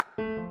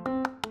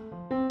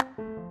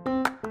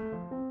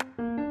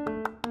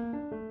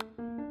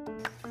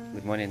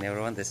Good morning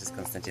everyone, this is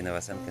Konstantin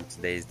Novasenko and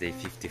today is day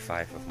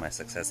 55 of my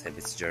Success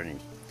Habits journey.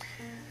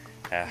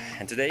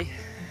 And today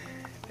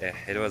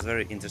it was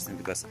very interesting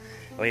because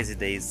lazy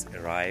days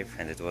arrive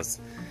and it was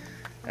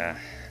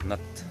not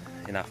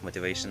enough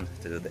motivation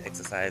to do the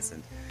exercise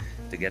and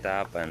to get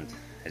up, and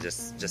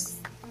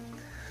just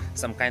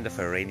some kind of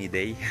a rainy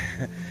day.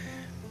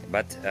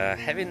 But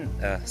having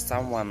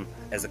someone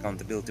as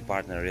accountability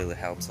partner really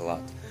helps a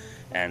lot.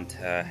 And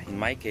in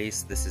my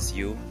case, this is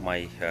you,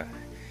 my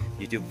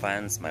YouTube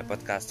fans, my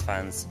podcast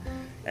fans,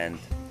 and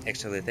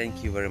actually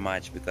thank you very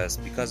much,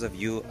 because of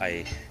you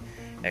I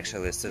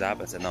actually stood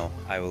up and said no,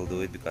 I will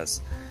do it,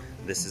 because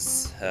this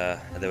is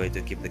the way to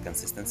keep the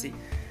consistency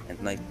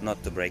and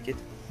not to break it.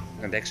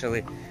 And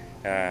actually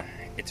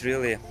it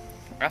really,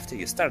 after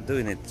you start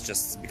doing it, it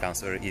just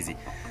becomes very easy.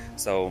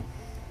 So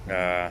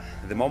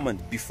the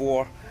moment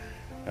before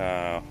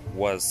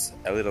was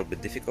a little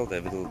bit difficult, a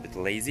little bit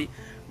lazy,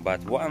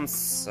 but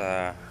once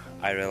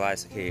I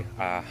realized, okay,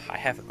 I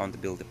have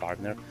accountability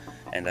partner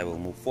and I will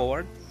move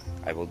forward.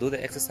 I will do the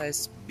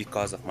exercise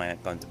because of my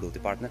accountability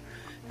partner,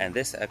 and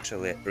this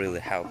actually really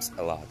helps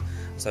a lot.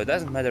 So it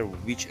doesn't matter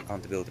which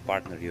accountability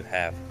partner you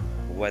have,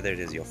 whether it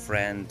is your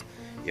friend,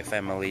 your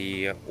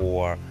family,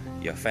 or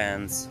your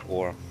fans,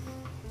 or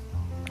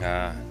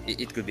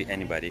it could be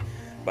anybody,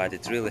 but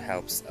it really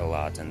helps a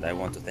lot. And I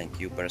want to thank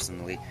you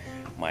personally,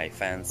 my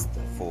fans,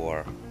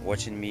 for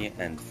watching me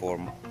and for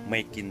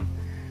making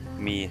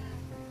me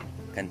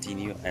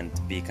continue and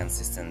be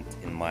consistent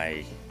in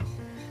my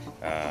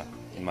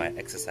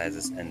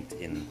exercises and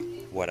in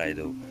what I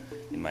do,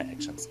 in my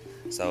actions.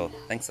 So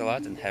thanks a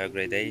lot and have a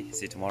great day.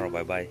 See you tomorrow.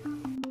 Bye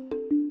bye.